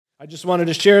I just wanted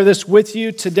to share this with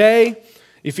you today.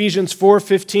 Ephesians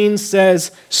 4:15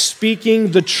 says,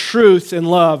 speaking the truth in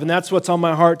love. And that's what's on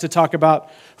my heart to talk about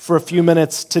for a few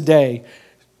minutes today.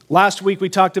 Last week we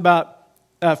talked about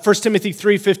 1 Timothy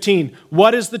 3:15.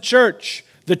 What is the church?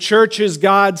 The church is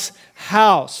God's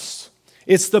house.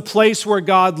 It's the place where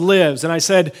God lives. And I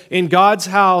said, in God's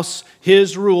house,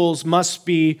 His rules must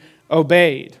be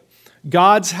obeyed.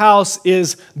 God's house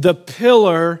is the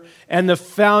pillar and the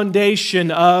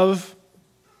foundation of,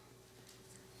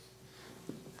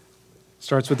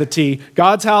 starts with a T.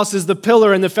 God's house is the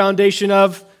pillar and the foundation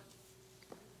of,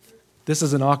 this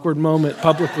is an awkward moment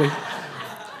publicly.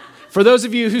 For those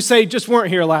of you who say just weren't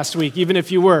here last week, even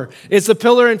if you were, it's the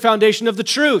pillar and foundation of the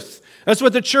truth. That's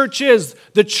what the church is.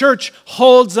 The church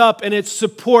holds up and it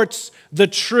supports the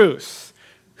truth.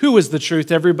 Who is the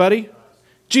truth, everybody?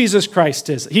 Jesus Christ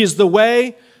is. He is the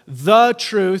way, the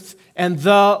truth, and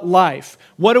the life.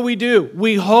 What do?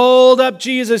 We hold up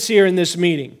Jesus here in this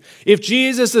meeting. If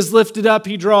Jesus is lifted up,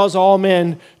 He draws all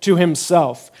men to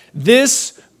Himself.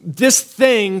 This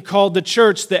thing called the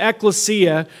church, the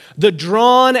ecclesia, the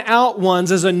drawn out ones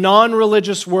is a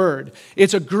non-religious word.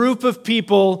 It's a group of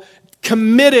people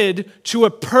committed to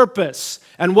a purpose.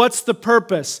 And what's the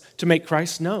purpose? To make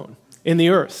Christ known in the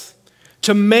earth.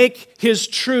 To make His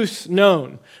truth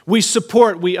known. We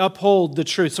support, we uphold the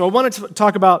truth. So I wanted to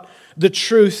talk about the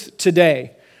truth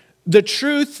today. The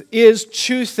truth is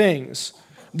two things.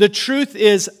 The truth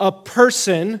is a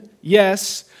person,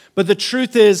 yes, but the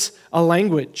truth is a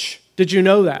language. Did you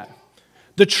know that?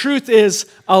 The truth is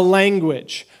a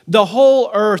language. The whole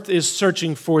earth is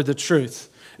searching for the truth.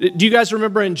 Do you guys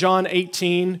remember in John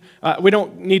 18? We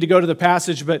don't need to go to the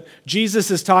passage, but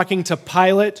Jesus is talking to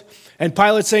Pilate. And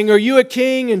Pilate's saying, are you a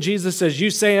king? And Jesus says,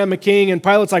 you say I'm a king. And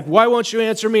Pilate's like, why won't you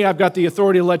answer me? I've got the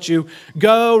authority to let you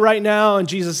go right now. And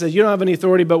Jesus says, you don't have any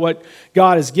authority but what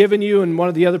God has given you in one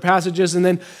of the other passages.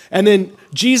 And then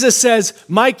Jesus says,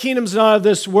 my kingdom's not of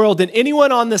this world. And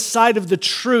anyone on the side of the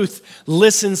truth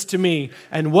listens to me.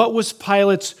 And what was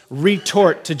Pilate's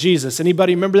retort to Jesus?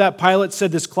 Anybody remember that? Pilate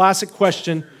said this classic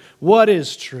question, what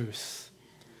is truth?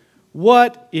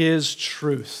 What is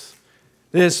truth?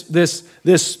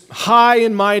 This high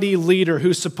and mighty leader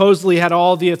who supposedly had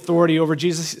all the authority over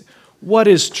Jesus. What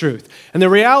is truth? And the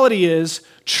reality is,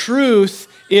 truth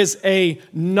is a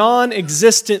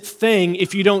non-existent thing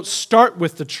if you don't start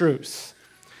with the truth.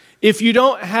 If you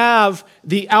don't have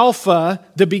the Alpha,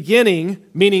 the beginning,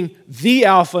 meaning the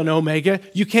Alpha and Omega,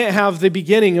 you can't have the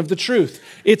beginning of the truth.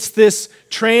 It's this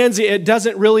transient, it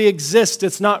doesn't really exist.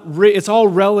 It's all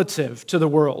relative to the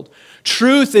world.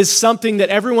 Truth is something that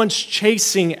everyone's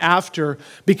chasing after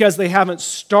because they haven't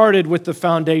started with the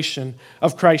foundation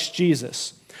of Christ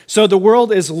Jesus. So the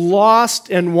world is lost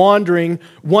and wondering,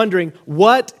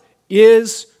 what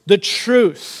is the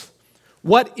truth?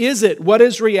 What is it? What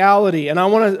is reality? And I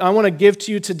want to give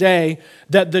to you today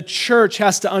that the church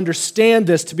has to understand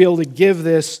this to be able to give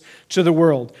this to the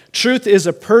world. Truth is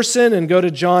a person, and go to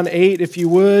John 8 if you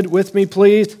would with me,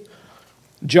 please.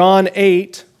 John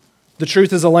 8, the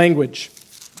truth is a language.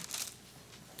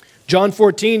 John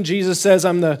 14, Jesus says,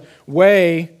 I'm the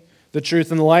way, the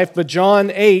truth, and the life. But John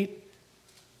 8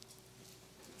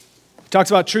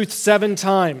 talks about truth 7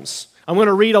 times. I'm going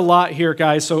to read a lot here,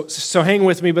 guys, so hang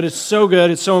with me, but it's so good,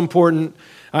 it's so important.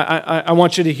 I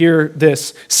want you to hear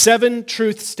this. 7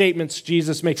 truth statements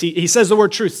Jesus makes. He says the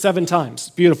word truth 7 times.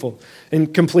 Beautiful.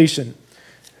 In completion.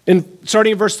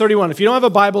 Starting in verse 31. If you don't have a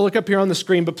Bible, look up here on the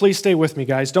screen, but please stay with me,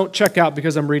 guys. Don't check out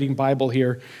because I'm reading Bible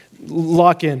here.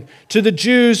 Lock in. To the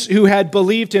Jews who had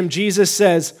believed Him, Jesus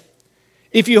says,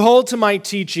 if you hold to my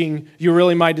teaching, you're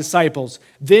really my disciples.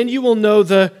 Then you will know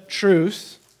the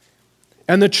truth,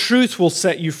 and the truth will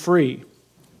set you free.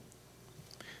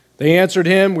 They answered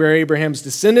Him, we're Abraham's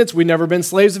descendants. We've never been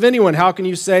slaves of anyone. How can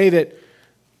you say that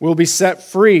we'll be set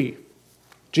free?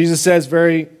 Jesus says,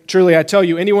 very truly, I tell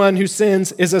you, anyone who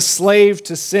sins is a slave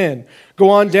to sin. Go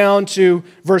on down to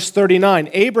verse 39.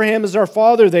 Abraham is our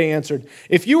father, they answered.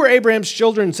 If you were Abraham's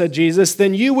children, said Jesus,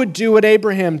 then you would do what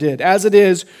Abraham did. As it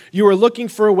is, you are looking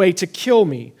for a way to kill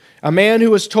me, a man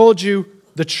who has told you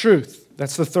the truth.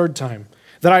 That's the 3rd time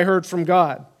that I heard from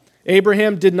God.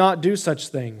 Abraham did not do such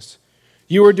things.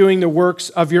 You are doing the works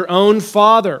of your own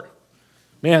father.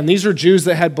 Man, these are Jews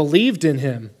that had believed in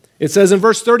Him. It says in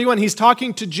verse 31, He's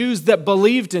talking to Jews that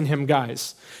believed in Him,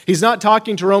 guys. He's not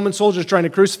talking to Roman soldiers trying to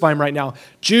crucify Him right now.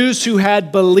 Jews who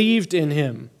had believed in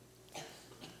Him.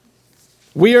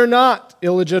 We are not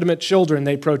illegitimate children,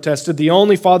 they protested. The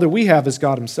only father we have is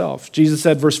God Himself. Jesus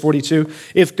said, verse 42,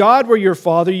 if God were your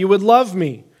father, you would love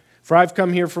me, for I've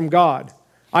come here from God.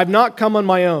 I've not come on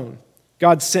my own.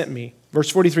 God sent me. Verse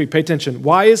 43, pay attention.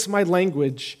 Why is my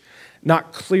language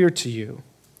not clear to you?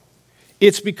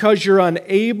 It's because you're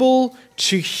unable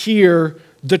to hear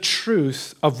the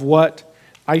truth of what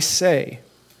I say.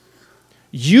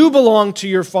 You belong to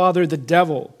your father, the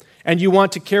devil, and you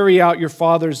want to carry out your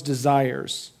father's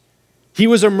desires. He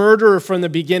was a murderer from the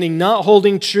beginning, not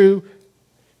holding true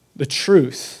the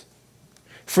truth.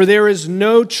 For there is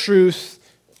no truth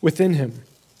within him.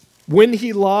 When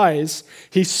he lies,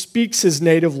 he speaks his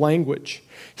native language.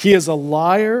 He is a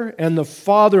liar and the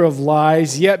father of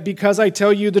lies, yet because I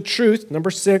tell you the truth,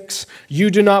 number 6, you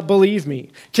do not believe me.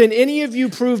 Can any of you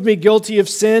prove me guilty of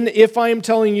sin if I am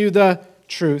telling you the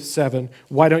truth? 7,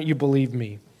 why don't you believe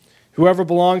me? Whoever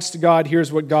belongs to God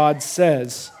hears what God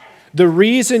says. The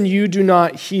reason you do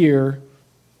not hear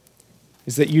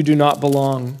is that you do not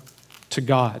belong to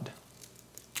God.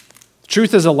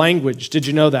 Truth is a language. Did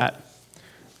you know that?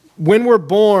 When we're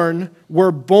born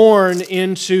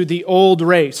into the old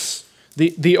race,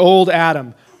 the old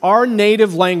Adam. Our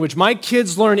native language, my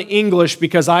kids learn English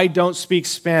because I don't speak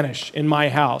Spanish in my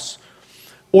house,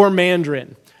 or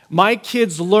Mandarin. My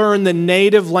kids learn the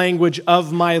native language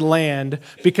of my land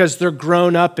because they're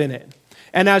grown up in it.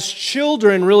 And as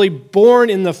children, really born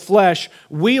in the flesh,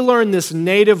 we learn this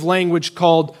native language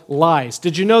called lies.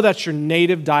 Did you know that's your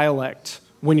native dialect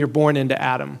when you're born into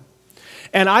Adam?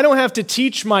 And I don't have to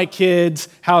teach my kids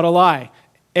how to lie.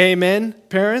 Amen,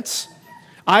 parents?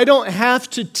 I don't have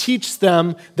to teach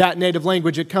them that native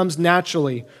language. It comes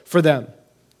naturally for them.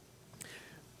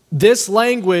 This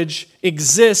language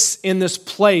exists in this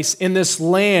place, in this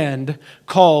land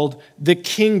called the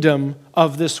kingdom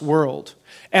of this world.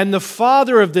 And the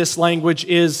father of this language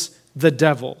is the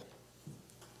devil.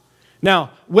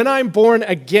 Now, when I'm born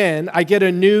again, I get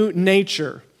a new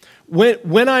nature.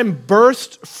 When I'm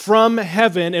birthed from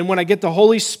heaven and when I get the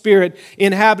Holy Spirit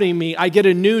inhabiting me, I get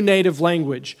a new native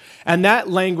language. And that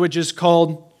language is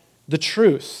called the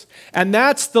truth. And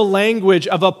that's the language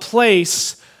of a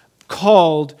place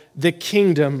called the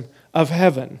kingdom of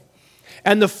heaven.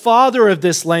 And the father of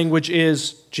this language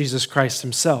is Jesus Christ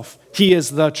himself. He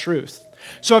is the truth.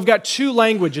 So I've got 2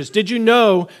 languages. Did you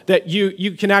know that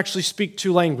you can actually speak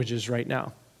 2 languages right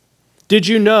now? Did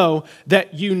you know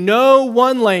that you know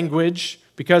one language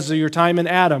because of your time in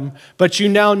Adam, but you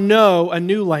now know a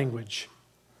new language?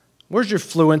 Where's your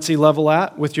fluency level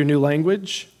at with your new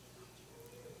language?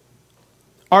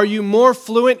 Are you more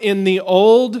fluent in the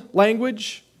old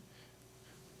language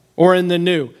or in the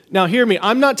new? Now hear me,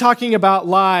 I'm not talking about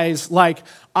lies like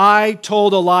I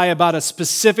told a lie about a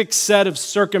specific set of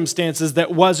circumstances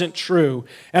that wasn't true.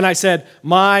 And I said,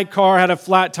 my car had a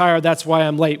flat tire, that's why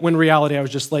I'm late. When in reality, I was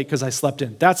just late because I slept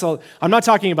in. That's all. I'm not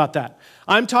talking about that.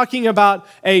 I'm talking about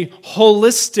a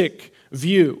holistic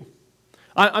view.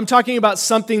 I'm talking about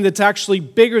something that's actually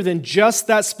bigger than just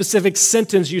that specific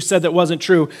sentence you said that wasn't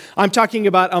true. I'm talking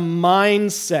about a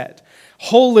mindset.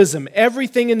 Holism.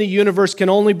 Everything in the universe can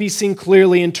only be seen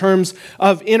clearly in terms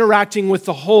of interacting with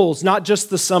the wholes, not just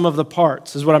the sum of the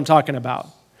parts, is what I'm talking about.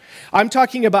 I'm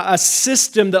talking about a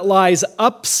system that lies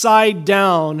upside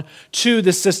down to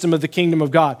the system of the kingdom of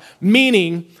God.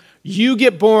 Meaning, you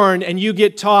get born and you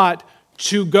get taught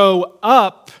to go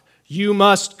up, you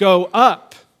must go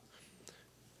up.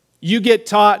 You get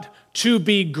taught to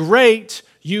be great,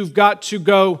 you've got to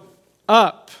go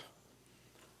up.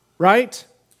 Right?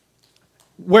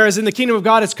 Whereas in the kingdom of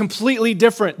God, it's completely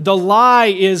different. The lie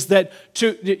is that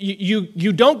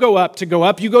you don't go up to go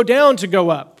up, you go down to go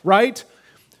up, right?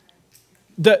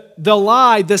 The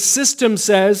lie, the system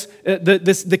says,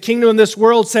 the kingdom of this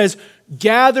world says,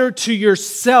 gather to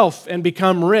yourself and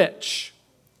become rich.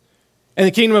 And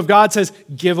the kingdom of God says,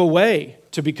 give away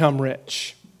to become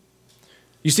rich.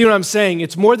 You see what I'm saying?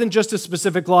 It's more than just a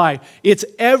specific lie. It's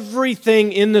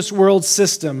everything in this world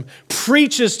system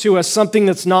preaches to us something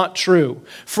that's not true.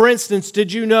 For instance,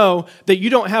 did you know that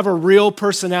you don't have a real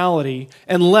personality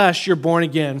unless you're born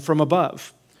again from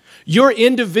above? Your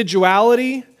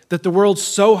individuality that the world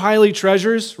so highly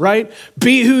treasures, right?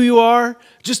 Be who you are.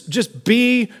 Just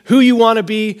be who you want to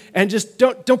be and just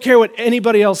don't care what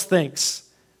anybody else thinks.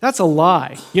 That's a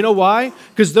lie. You know why?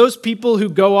 Because those people who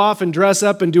go off and dress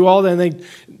up and do all that and they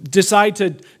decide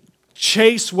to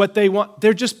chase what they want,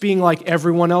 they're just being like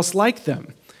everyone else like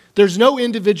them. There's no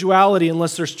individuality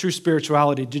unless there's true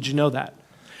spirituality. Did you know that?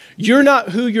 You're not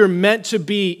who you're meant to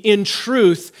be in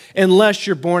truth unless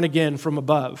you're born again from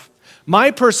above. My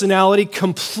personality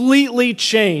completely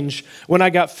changed when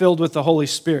I got filled with the Holy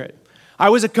Spirit. I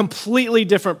was a completely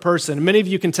different person. Many of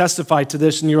you can testify to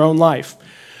this in your own life.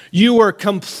 You were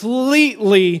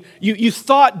completely, you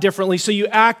thought differently, so you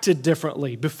acted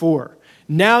differently before.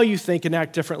 Now you think and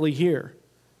act differently here.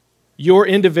 Your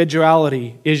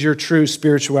individuality is your true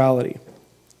spirituality.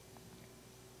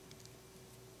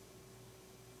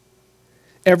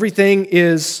 Everything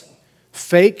is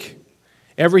fake.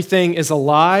 Everything is a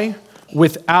lie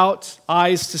without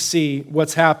eyes to see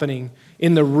what's happening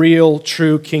in the real,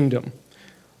 true kingdom.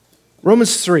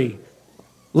 Romans 3,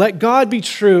 let God be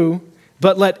true,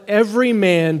 but let every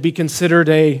man be considered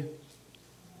a...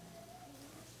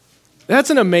 That's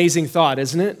an amazing thought,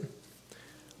 isn't it?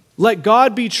 Let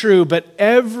God be true, but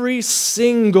every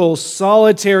single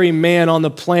solitary man on the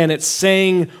planet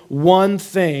saying one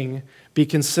thing be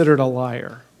considered a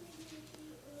liar.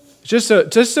 Just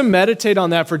to meditate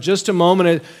on that for just a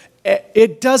moment.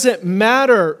 It doesn't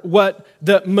matter what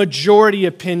the majority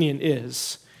opinion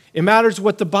is. It matters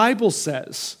what the Bible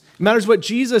says. It matters what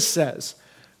Jesus says.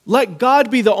 Let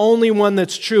God be the only one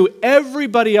that's true.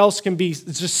 Everybody else can be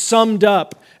just summed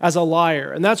up as a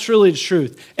liar. And that's really the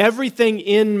truth. Everything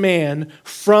in man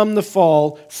from the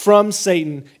fall, from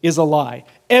Satan, is a lie.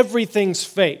 Everything's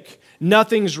fake.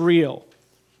 Nothing's real.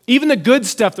 Even the good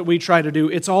stuff that we try to do,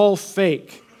 it's all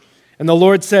fake. And the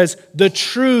Lord says, the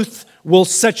truth will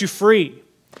set you free.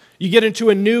 You get into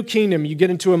a new kingdom. You get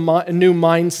into a new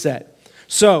mindset.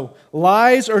 So,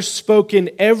 lies are spoken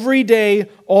every day,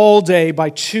 all day, by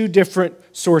two different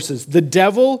sources. The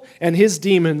devil and his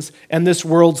demons and this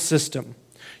world system.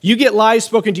 You get lies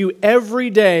spoken to you every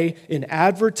day in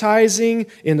advertising,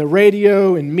 in the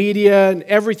radio, in media, and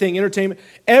everything, entertainment.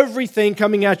 Everything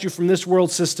coming at you from this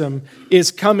world system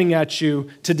is coming at you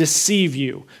to deceive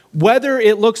you, whether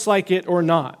it looks like it or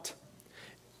not.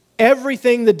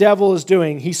 Everything the devil is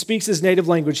doing, he speaks his native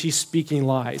language, he's speaking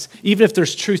lies, even if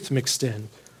there's truth mixed in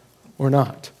or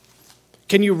not.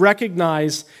 Can you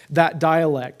recognize that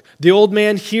dialect? The old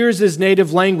man hears his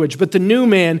native language, but the new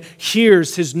man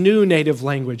hears his new native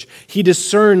language. He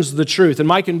discerns the truth. And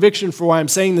my conviction for why I'm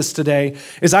saying this today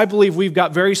is I believe we've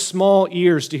got very small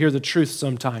ears to hear the truth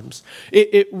sometimes.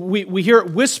 We hear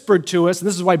it whispered to us, and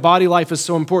this is why body life is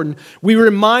so important. We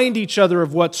remind each other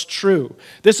of what's true.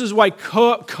 This is why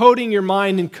coating your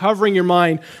mind and covering your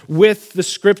mind with the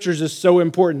scriptures is so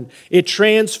important. It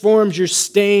transforms your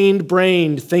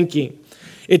stained-brained thinking.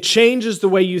 It changes the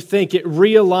way you think. It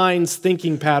realigns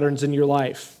thinking patterns in your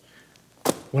life.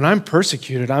 When I'm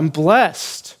persecuted, I'm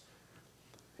blessed.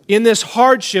 In this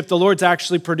hardship, the Lord's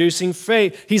actually producing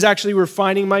faith. He's actually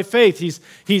refining my faith.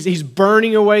 He's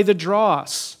burning away the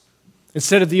dross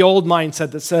instead of the old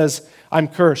mindset that says, I'm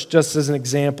cursed, just as an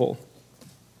example.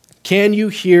 Can you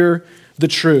hear the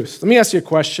truth? Let me ask you a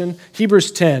question.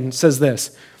 Hebrews 10 says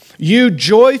this. You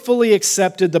joyfully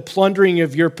accepted the plundering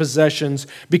of your possessions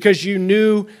because you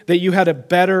knew that you had a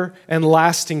better and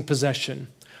lasting possession.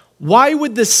 Why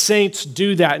would the saints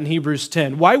do that in Hebrews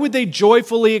 10? Why would they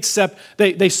joyfully accept?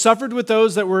 They suffered with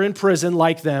those that were in prison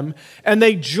like them, and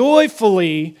they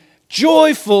joyfully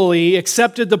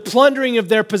accepted the plundering of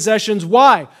their possessions.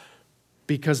 Why?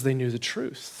 Because they knew the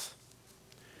truth.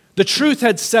 The truth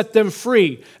had set them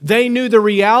free. They knew the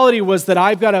reality was that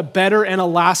I've got a better and a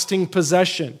lasting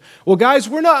possession. Well, guys,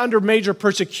 we're not under major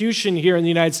persecution here in the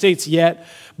United States yet,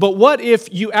 but what if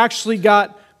you actually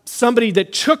got somebody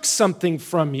that took something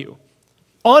from you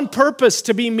on purpose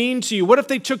to be mean to you? What if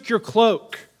they took your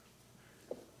cloak?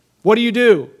 What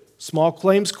do? Small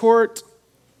claims court?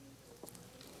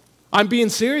 I'm being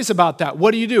serious about that.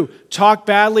 What do? Talk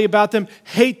badly about them,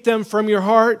 hate them from your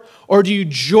heart? Or do you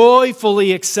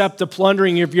joyfully accept the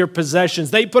plundering of your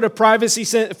possessions? They put a privacy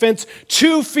fence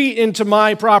 2 feet into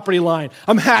my property line.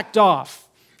 I'm hacked off.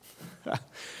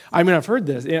 I mean, I've heard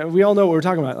this. Yeah, we all know what we're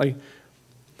talking about. Like,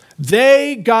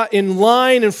 they got in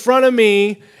line in front of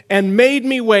me and made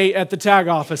me wait at the tag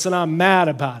office, and I'm mad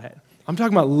about it. I'm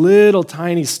talking about little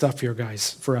tiny stuff here,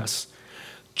 guys, for us.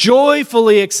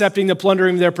 Joyfully accepting the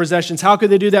plundering of their possessions. How could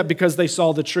they do that? Because they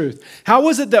saw the truth. How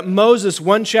was it that Moses,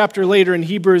 1 chapter later in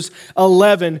Hebrews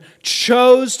 11,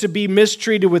 chose to be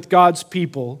mistreated with God's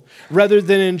people rather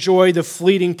than enjoy the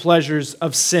fleeting pleasures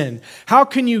of sin? How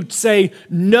can you say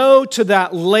no to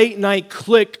that late night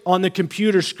click on the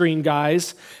computer screen,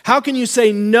 guys? How can you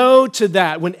say no to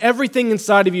that when everything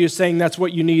inside of you is saying that's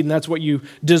what you need and that's what you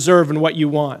deserve and what you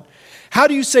want? How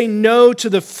do you say no to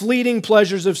the fleeting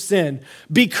pleasures of sin?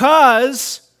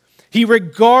 Because he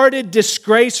regarded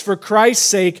disgrace for Christ's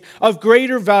sake of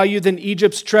greater value than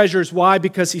Egypt's treasures. Why?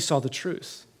 Because he saw the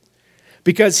truth.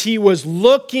 Because he was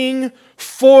looking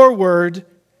forward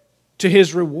to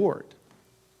his reward.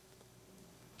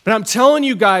 But I'm telling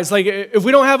you guys, like, if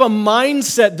we don't have a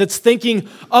mindset that's thinking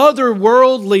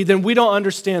otherworldly, then we don't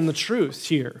understand the truth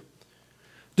here.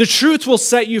 The truth will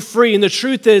set you free, and the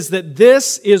truth is that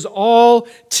this is all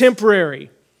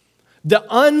temporary. The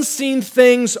unseen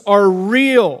things are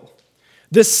real.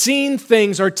 The seen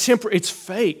things are temporary. It's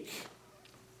fake.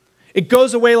 It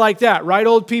goes away like that, right,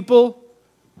 old people?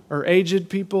 Or aged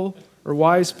people? Or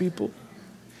wise people?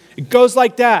 It goes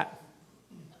like that.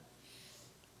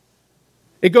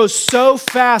 It goes so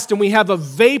fast, and we have a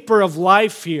vapor of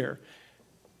life here.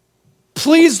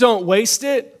 Please don't waste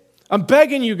it. I'm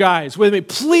begging you guys with me.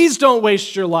 Please don't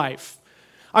waste your life.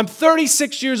 I'm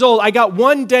 36 years old. I got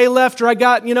one day left, or I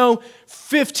got,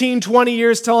 15, 20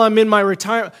 years till I'm in my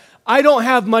retirement. I don't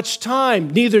have much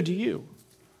time. Neither do you.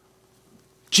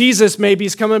 Jesus maybe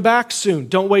is coming back soon.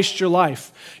 Don't waste your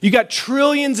life. You got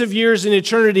trillions of years in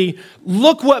eternity.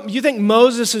 Look what, you think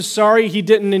Moses is sorry he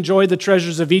didn't enjoy the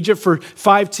treasures of Egypt for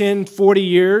 5, 10, 40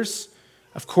 years?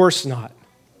 Of course not.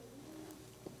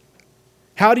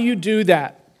 How do you do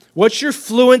that? What's your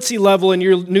fluency level in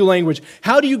your new language?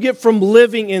 How do you get from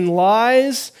living in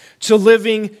lies to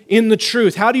living in the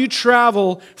truth? How do you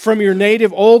travel from your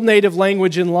old native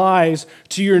language in lies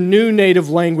to your new native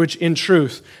language in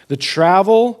truth? The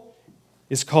travel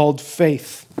is called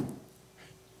faith.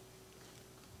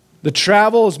 The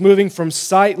travel is moving from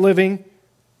sight living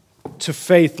to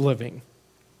faith living.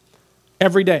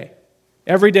 Every day.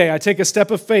 Every day I take a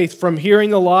step of faith from hearing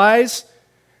the lies.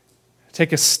 I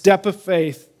take a step of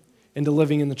faith into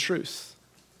living in the truth.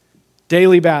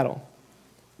 Daily battle.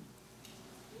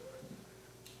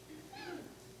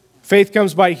 Faith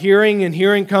comes by hearing, and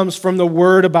hearing comes from the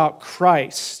word about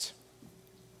Christ.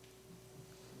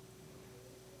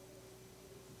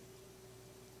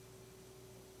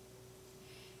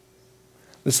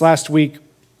 This last week,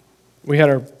 we had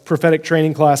our prophetic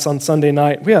training class on Sunday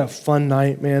night. We had a fun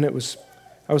night, man. I was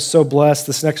so blessed.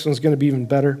 This next one's going to be even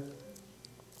better.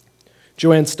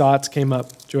 Joanne Stotts came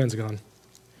up. Joanne's gone.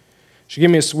 She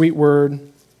gave me a sweet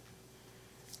word.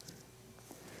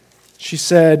 She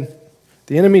said,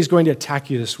 the enemy's going to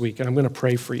attack you this week, and I'm going to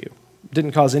pray for you. It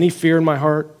didn't cause any fear in my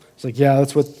heart. It's like, yeah,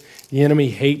 that's what the enemy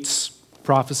hates,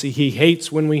 prophecy. He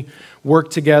hates when we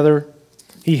work together.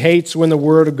 He hates when the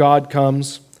word of God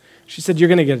comes. She said, you're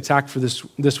going to get attacked for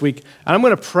this week, and I'm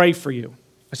going to pray for you.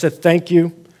 I said, thank you,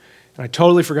 and I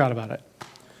totally forgot about it.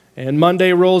 And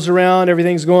Monday rolls around,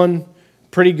 everything's going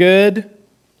pretty good.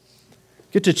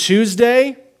 Get to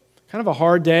Tuesday, kind of a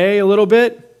hard day a little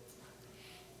bit.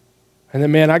 And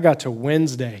then, man, I got to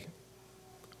Wednesday.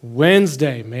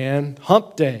 Wednesday, man,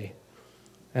 hump day.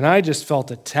 And I just felt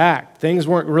attacked. Things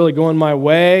weren't really going my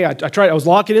way. I was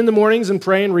locking in the mornings and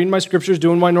praying, reading my scriptures,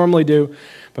 doing what I normally do.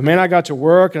 But man, I got to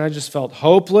work and I just felt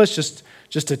hopeless,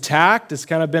 just attacked. It's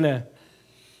kind of been a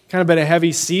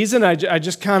heavy season. I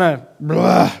just kind of,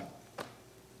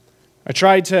 I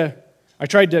tried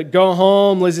to go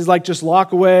home. Lizzie's like, just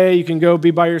lock away. You can go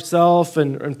be by yourself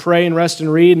and pray and rest and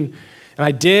read. And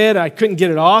I did. I couldn't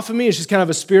get it off of me. It's just kind of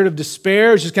a spirit of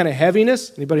despair. It's just kind of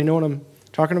heaviness. Anybody know what I'm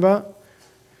talking about?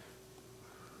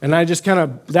 And I just kind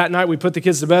of, that night we put the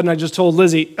kids to bed and I just told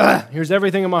Lizzie, here's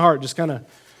everything in my heart. Just kind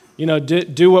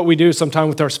of, do what we do sometime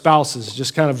with our spouses.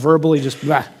 Just kind of verbally, just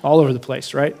all over the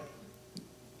place, right?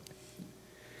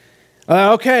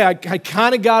 Okay, I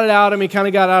kind of got it out of me, kind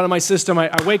of got it out of my system. I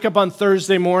wake up on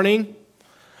Thursday morning,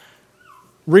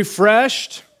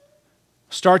 refreshed,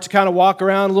 start to kind of walk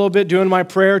around a little bit, doing my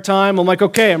prayer time. I'm like,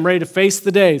 okay, I'm ready to face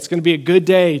the day. It's going to be a good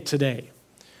day today.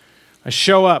 I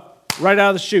show up, right out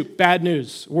of the chute, bad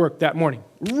news, work that morning.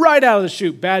 Right out of the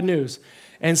chute, bad news.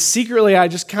 And secretly, I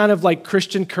just kind of like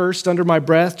Christian cursed under my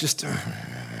breath, just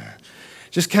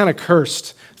kind of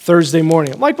cursed. Thursday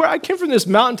morning. I'm like, I came from this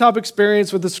mountaintop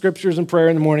experience with the scriptures and prayer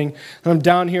in the morning, and I'm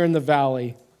down here in the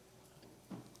valley.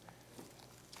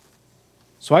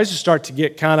 So I just start to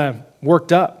get kind of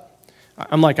worked up.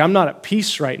 I'm like, I'm not at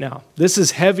peace right now. This is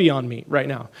heavy on me right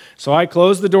now. So I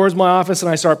close the doors of my office,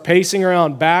 and I start pacing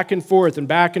around back and forth and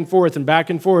back and forth and back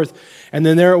and forth. And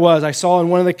then there it was. I saw in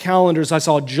one of the calendars, I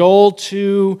saw Joel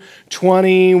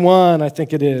 2:21, I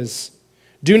think it is.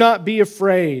 Do not be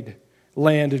afraid,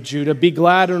 land of Judah. Be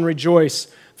glad and rejoice.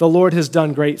 The Lord has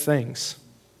done great things.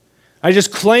 I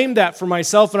just claimed that for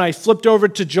myself, and I flipped over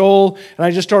to Joel, and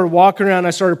I just started walking around. I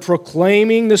started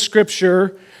proclaiming the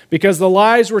scripture because the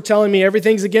lies were telling me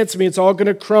everything's against me. It's all going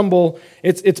to crumble.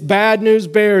 It's bad news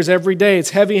bears every day. It's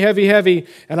heavy, heavy, heavy.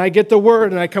 And I get the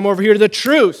word, and I come over here to the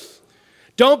truth.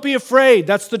 Don't be afraid.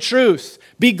 That's the truth.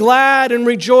 Be glad and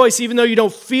rejoice even though you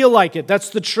don't feel like it.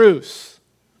 That's the truth.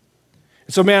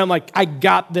 So, man, I'm like, I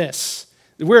got this.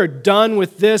 We're done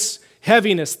with this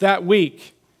heaviness that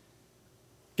week.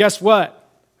 Guess what?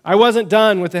 I wasn't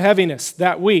done with the heaviness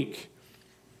that week.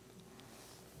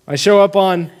 I show up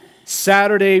on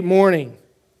Saturday morning,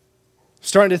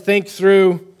 starting to think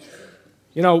through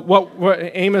You know, what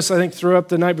Amos, I think, threw up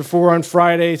the night before on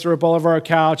Friday, threw up all over our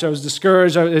couch. I was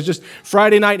discouraged. It was just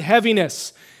Friday night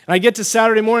heaviness. And I get to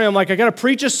Saturday morning, I'm like, I got to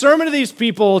preach a sermon to these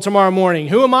people tomorrow morning.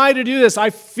 Who am I to do this? I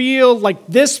feel like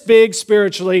this big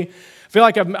spiritually. I feel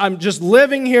like I'm just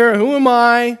living here. Who am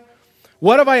I?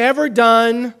 What have I ever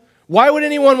done? Why would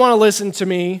anyone want to listen to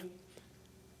me?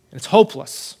 It's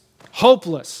hopeless.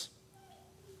 Hopeless.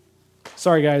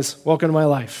 Sorry, guys. Welcome to my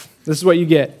life. This is what you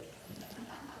get.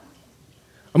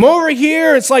 I'm over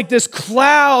here. It's like this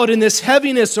cloud and this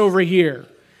heaviness over here.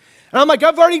 And I'm like,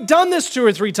 I've already done this 2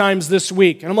 or 3 times this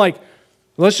week. And I'm like,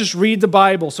 let's just read the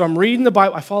Bible. So I'm reading the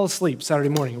Bible. I fall asleep Saturday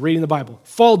morning reading the Bible.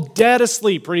 Fall dead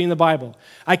asleep reading the Bible.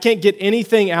 I can't get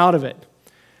anything out of it.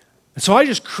 And so I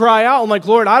just cry out. I'm like,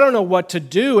 Lord, I don't know what to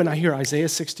do. And I hear Isaiah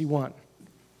 61.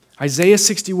 Isaiah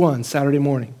 61, Saturday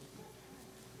morning.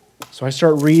 So I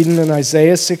start reading in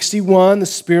Isaiah 61. The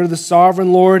Spirit of the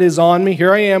Sovereign Lord is on me.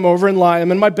 Here I am over in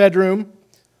I'm in my bedroom.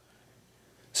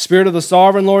 Spirit of the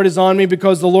Sovereign Lord is on me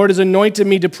because the Lord has anointed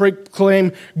me to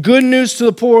proclaim good news to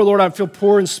the poor. Lord, I feel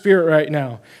poor in spirit right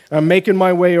now. I'm making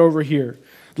my way over here.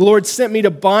 The Lord sent me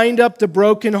to bind up the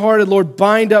brokenhearted. Lord,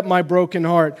 bind up my broken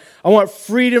heart. I want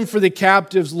freedom for the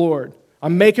captives, Lord.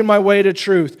 I'm making my way to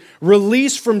truth.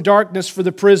 Release from darkness for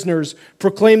the prisoners.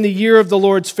 Proclaim the year of the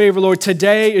Lord's favor. Lord,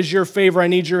 today is your favor. I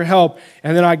need your help.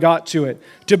 And then I got to it.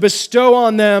 To bestow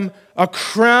on them a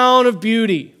crown of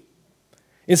beauty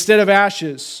instead of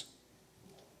ashes,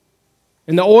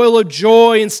 and the oil of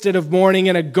joy instead of mourning,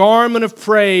 and a garment of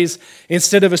praise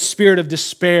instead of a spirit of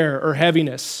despair or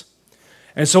heaviness.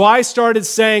 And so I started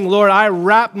saying, Lord, I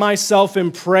wrap myself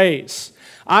in praise.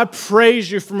 I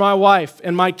praise you for my wife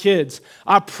and my kids.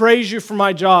 I praise you for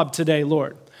my job today,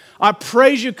 Lord. I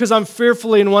praise you because I'm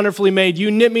fearfully and wonderfully made. You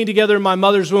knit me together in my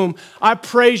mother's womb. I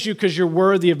praise you because you're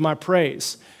worthy of my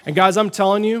praise. And guys, I'm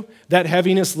telling you, that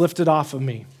heaviness lifted off of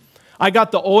me. I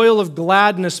got the oil of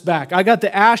gladness back. I got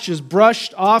the ashes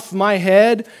brushed off my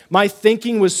head. My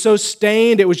thinking was so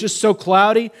stained. It was just so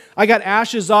cloudy. I got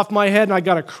ashes off my head, and I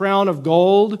got a crown of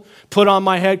gold put on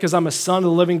my head because I'm a son of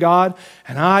the living God.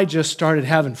 And I just started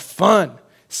having fun.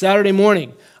 Saturday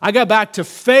morning, I got back to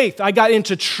faith. I got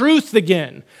into truth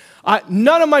again.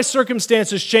 None of my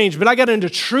circumstances changed, but I got into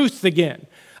truth again.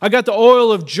 I got the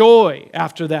oil of joy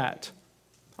after that.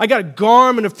 I got a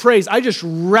garment of praise. I just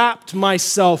wrapped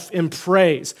myself in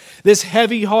praise. This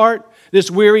heavy heart, this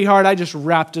weary heart, I just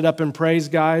wrapped it up in praise,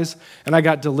 guys, and I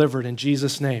got delivered in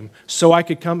Jesus' name so I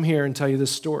could come here and tell you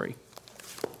this story.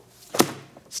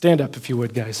 Stand up if you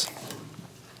would, guys.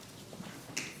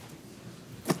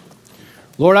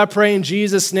 Lord, I pray in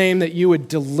Jesus' name that you would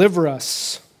deliver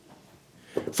us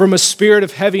from a spirit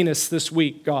of heaviness this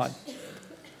week, God.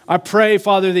 I pray,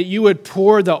 Father, that you would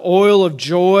pour the oil of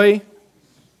joy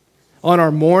on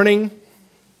our mourning.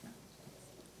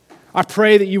 I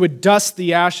pray that you would dust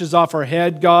the ashes off our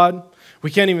head, God.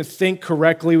 We can't even think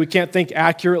correctly. We can't think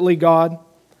accurately, God.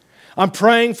 I'm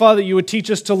praying, Father, that you would teach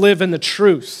us to live in the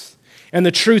truth, and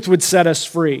the truth would set us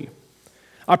free.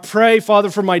 I pray,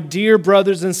 Father, for my dear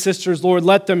brothers and sisters, Lord,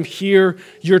 let them hear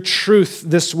your truth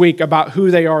this week about who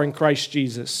they are in Christ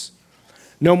Jesus.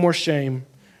 No more shame,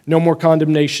 no more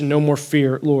condemnation, no more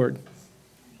fear, Lord.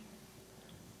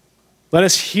 Let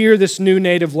us hear this new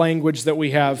native language that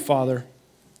we have, Father.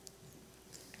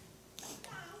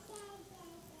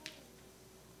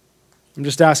 I'm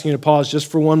just asking you to pause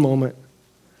just for one moment.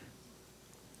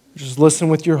 Just listen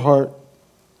with your heart.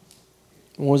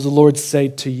 What does the Lord say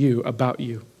to you about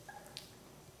you?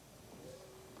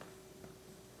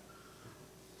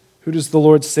 Who does the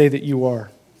Lord say that you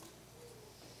are?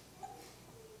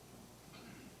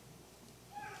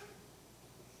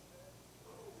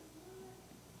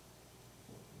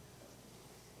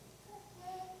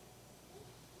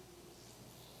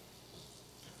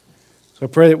 So I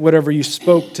pray that whatever you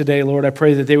spoke today, Lord, I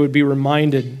pray that they would be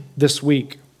reminded this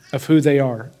week of who they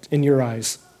are in your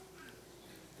eyes.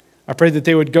 I pray that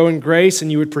they would go in grace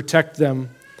and you would protect them,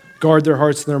 guard their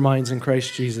hearts and their minds in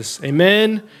Christ Jesus.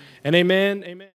 Amen and amen. Amen.